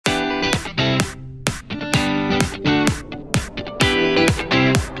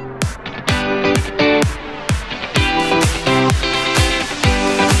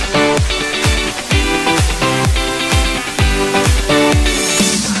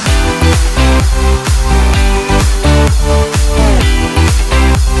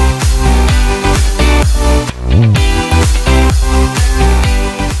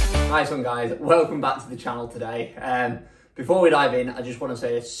channel today. Before we dive in, I just want to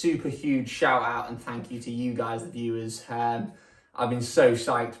say a super huge shout out and thank you to you guys, the viewers. I've been so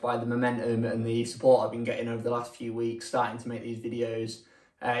psyched by the momentum and the support I've been getting over the last few weeks starting to make these videos.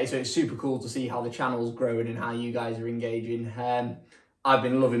 So it's super cool to see how the channel's growing and how you guys are engaging. I've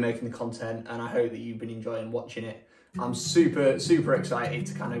been loving making the content and I hope that you've been enjoying watching it. I'm super excited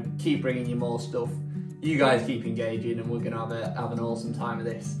to kind of keep bringing you more stuff. You guys keep engaging and we're going to have an awesome time with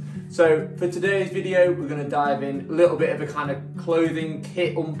this. So for today's video, we're going to dive in a little bit of a kind of clothing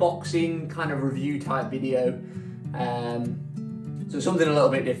kit unboxing kind of review type video. So something a little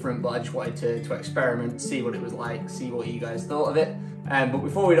bit different, but I just wanted to experiment, see what it was like, see what you guys thought of it. But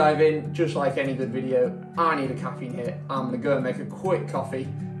before we dive in, just like any good video, I need a caffeine hit. I'm going to go and make a quick coffee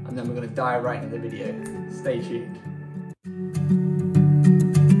and then we're going to dive right into the video. Stay tuned.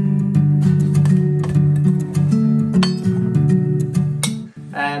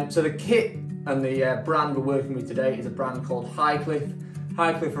 So the kit and the brand we're working with today is a brand called HiCliff.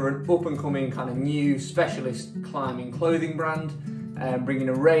 HiCliff are an up-and-coming kind of new specialist climbing clothing brand, bringing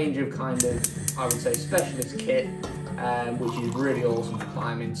a range of kind of, I would say, specialist kit, which is really awesome for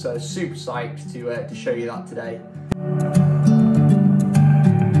climbing. So super psyched to show you that today.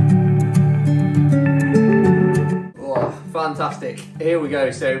 Oh, fantastic! Here we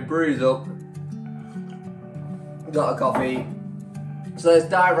go. So brews up, got a coffee. So let's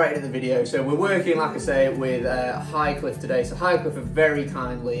dive right into the video. So we're working, like I say, with HiCliff today. So HiCliff have very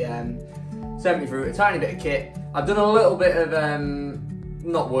kindly sent me through a tiny bit of kit. I've done a little bit of,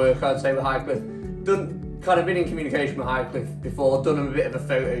 not work, I'd say, with HiCliff. Kind of been in communication with HiCliff before, done a bit of a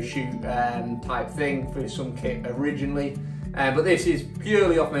photo shoot type thing for some kit originally. But this is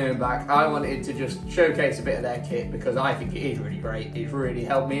purely off my own back. I wanted to just showcase a bit of their kit because I think it is really great. It's really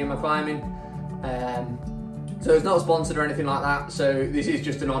helped me in my climbing. So it's not sponsored or anything like that, so this is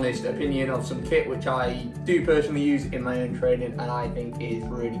just an honest opinion of some kit which I do personally use in my own training and I think is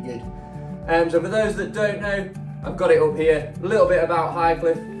really good. So for those that don't know, I've got it up here, a little bit about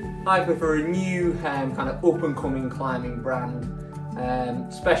HiCliff. HiCliff are a new kind of up-and-coming climbing brand,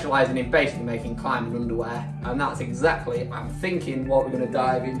 specialising in basically making climbing underwear, and that's exactly, I'm thinking, what we're going to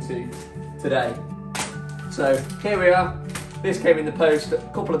dive into today. So here we are, this came in the post a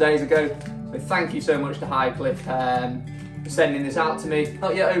couple of days ago. So thank you so much to HiCliff for sending this out to me.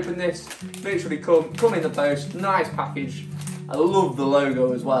 Not yet opened this, literally come in the post, nice package. I love the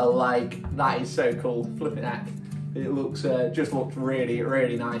logo as well, like that is so cool, flipping heck. It looks, just looks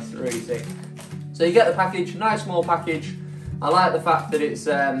really nice, really sick. So you get the package, nice small package. I like the fact that it's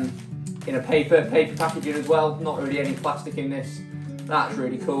in a paper packaging as well, not really any plastic in this. That's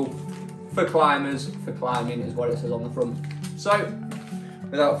really cool. For climbers, for climbing is what it says on the front. So,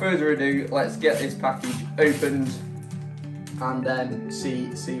 without further ado, let's get this package opened and then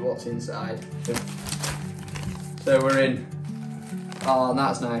see what's inside. So we're in. Oh,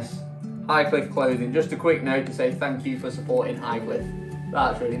 that's nice. HiCliff clothing. Just a quick note to say thank you for supporting HiCliff.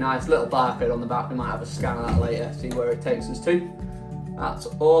 That's really nice. Little barcode on the back. We might have a scan of that later, see where it takes us to. That's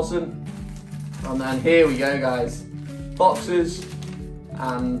awesome. And then here we go, guys. Boxers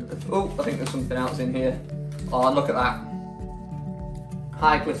and, oh, I think there's something else in here. Oh, look at that.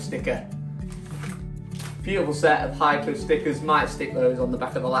 HiCliff sticker. Beautiful set of HiCliff stickers. Might stick those on the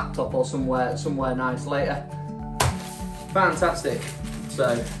back of the laptop or somewhere nice later. Fantastic.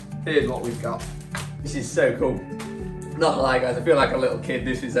 So here's what we've got. This is so cool. Not gonna lie, guys, I feel like a little kid.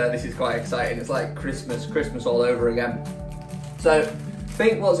 This is quite exciting. It's like Christmas all over again. So I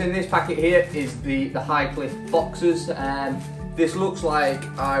think what's in this packet here is the HiCliff Boxers. This looks like,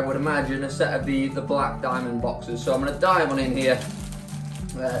 I would imagine, a set of the Black Diamond Boxers. So I'm gonna dive on in here.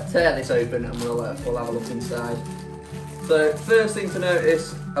 Tear this open and we'll have a look inside. So first thing to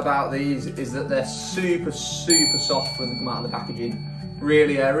notice about these is that they're super soft when they come out of the packaging.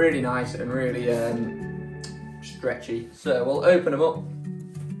 Really nice and really stretchy. So we'll open them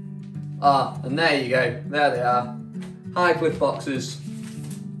up. And there you go, there they are. HiCliff Boxers,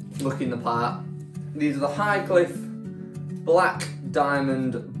 looking the part. These are the HiCliff Black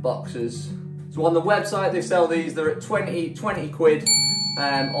Diamond Boxers. So on the website they sell these, they're at 20 quid.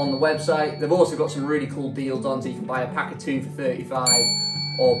 On the website. They've also got some really cool deals on, so you can buy a pack of 2 for 35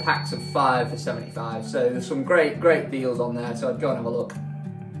 or packs of 5 for 75. So there's some great deals on there, so I'd go and have a look.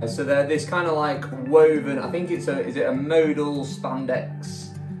 So they're this kind of like woven, I think is it a modal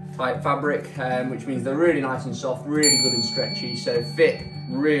spandex type fabric, which means they're really nice and soft, really good and stretchy, so fit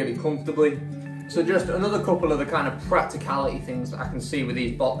really comfortably. So just another couple of the kind of practicality things that I can see with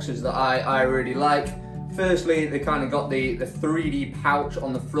these boxers that I really like. Firstly, they kind of got the 3D pouch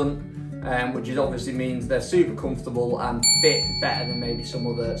on the front, which is obviously means they're super comfortable and fit better than maybe some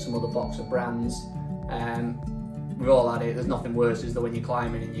other boxer brands. We've all had it. There's nothing worse is that when you're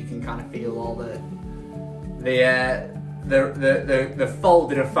climbing and you can kind of feel all the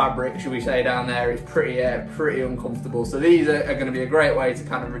folding of fabric, should we say, down there is pretty uncomfortable. So these are going to be a great way to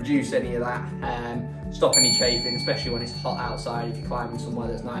kind of reduce any of that, stop any chafing, especially when it's hot outside. If you're climbing somewhere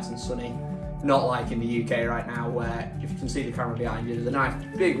that's nice and sunny, not like in the UK right now, where if you can see the camera behind you, there's a nice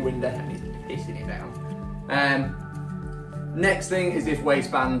big window and it's pissing it down. Next thing is this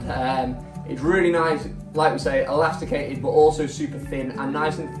waistband. It's really nice, like we say, elasticated, but also super thin and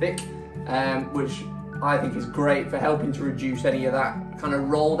nice and thick, which I think is great for helping to reduce any of that kind of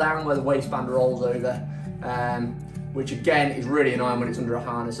roll down where the waistband rolls over, which again is really annoying when it's under a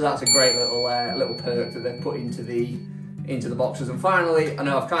harness. So that's a great little perk that they've put into the boxers. And finally, I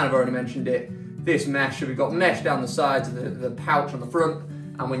know I've kind of already mentioned it, this mesh. So we've got mesh down the sides of the pouch on the front,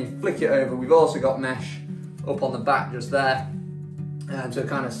 and when you flick it over, we've also got mesh up on the back just there. So it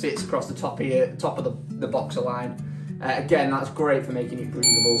kind of sits across the top of the boxer line. Again, that's great for making it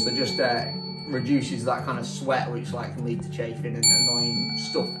breathable. So just reduces that kind of sweat, which can lead to chafing and annoying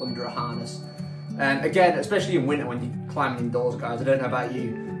stuff under a harness. Again, especially in winter when you're climbing indoors, guys. I don't know about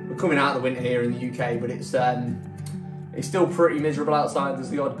you. We're coming out of the winter here in the UK, but it's still pretty miserable outside. There's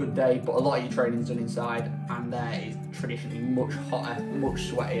the odd good day, but a lot of your training's done inside, and it's traditionally much hotter, much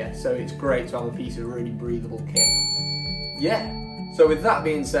sweatier. So it's great to have a piece of really breathable kit. Yeah. So with that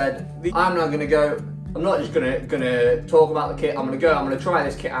being said, I'm now going to go. I'm not just gonna talk about the kit. I'm gonna try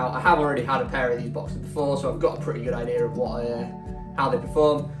this kit out. I have already had a pair of these boxers before, so I've got a pretty good idea of how they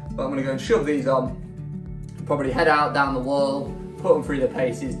perform. But I'm gonna go and shove these on, probably head out down the wall, put them through the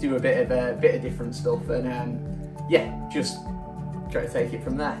paces, do a bit of different stuff, and yeah, just go take it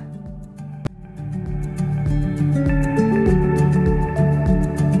from there.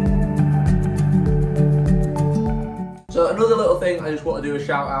 So another little thing I just want to do a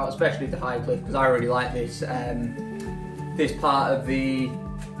shout out, especially to HiCliff, because I really like this part of the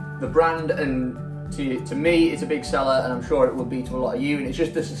brand, and to me it's a big seller, and I'm sure it will be to a lot of you, and it's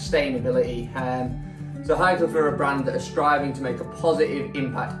just the sustainability. So HiCliff are a brand that are striving to make a positive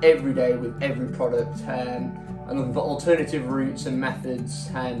impact every day with every product, and looking for alternative routes and methods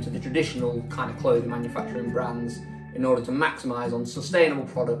to the traditional kind of clothing manufacturing brands in order to maximise on sustainable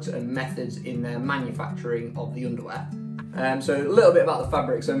products and methods in their manufacturing of the underwear. So a little bit about the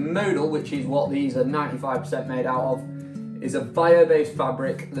fabric. So modal, which is what these are 95% made out of, is a bio-based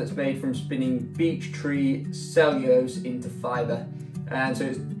fabric that's made from spinning beech tree cellulose into fibre. And so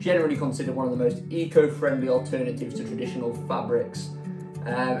it's generally considered one of the most eco-friendly alternatives to traditional fabrics.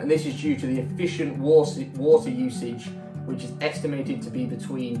 And this is due to the efficient water usage, which is estimated to be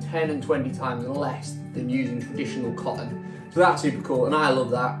between 10 and 20 times less than using traditional cotton. So that's super cool, and I love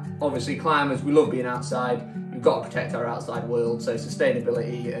that. Obviously climbers, we love being outside. We've got to protect our outside world, so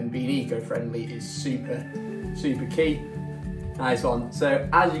sustainability and being eco-friendly is super key. Nice one. So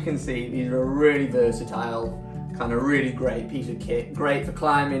as you can see, these are a really versatile, kind of really great piece of kit. Great for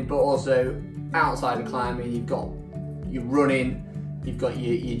climbing, but also outside of climbing, you've got your running, you've got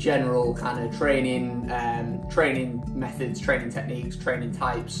your general kind of training methods, training techniques, training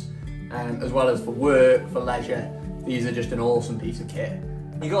types, as well as for work, for leisure. These are just an awesome piece of kit.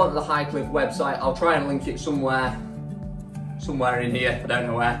 You go onto the HiCliff website. I'll try and link it somewhere in here. I don't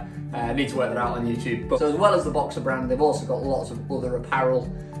know where. I need to work that out on YouTube. But so as well as the boxer brand, they've also got lots of other apparel.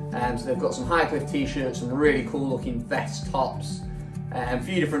 So they've got some HiCliff t-shirts, some really cool looking vest tops, a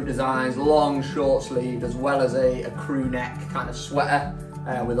few different designs, long, short sleeve, as well as a crew neck kind of sweater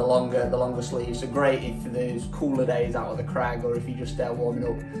with the longer sleeves. So great if for those cooler days out of the crag, or if you're just warming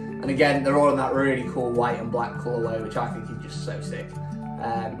up. And again, they're all in that really cool white and black colourway, which I think is just so sick.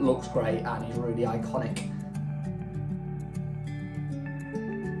 Looks great and is really iconic.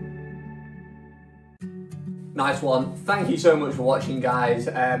 Nice one. Thank you so much for watching, guys,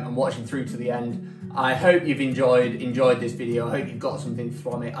 and watching through to the end. I hope you've enjoyed this video. I hope you've got something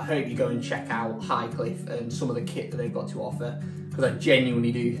from it. I hope you go and check out HiCliff and some of the kit that they've got to offer, because I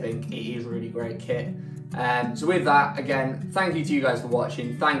genuinely do think it is really great kit. So with that, again, thank you to you guys for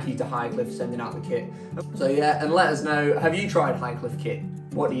watching. Thank you to HiCliff for sending out the kit. So yeah, and let us know, have you tried HiCliff kit?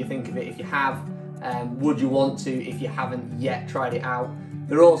 What do you think of it if you have? Would you want to if you haven't yet tried it out?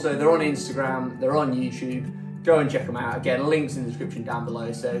 They're on Instagram, they're on YouTube. Go and check them out. Again, links in the description down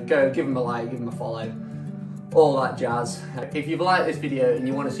below. So go give them a like, give them a follow, all that jazz. If you've liked this video and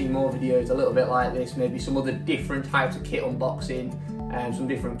you want to see more videos a little bit like this, maybe some other different types of kit unboxing, some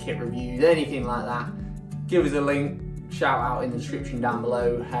different kit reviews, anything like that, give us a link, shout out in the description down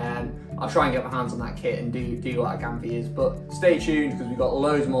below. I'll try and get my hands on that kit and do what I can for you. But stay tuned, because we've got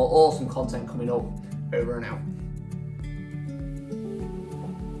loads more awesome content coming up. Over and out.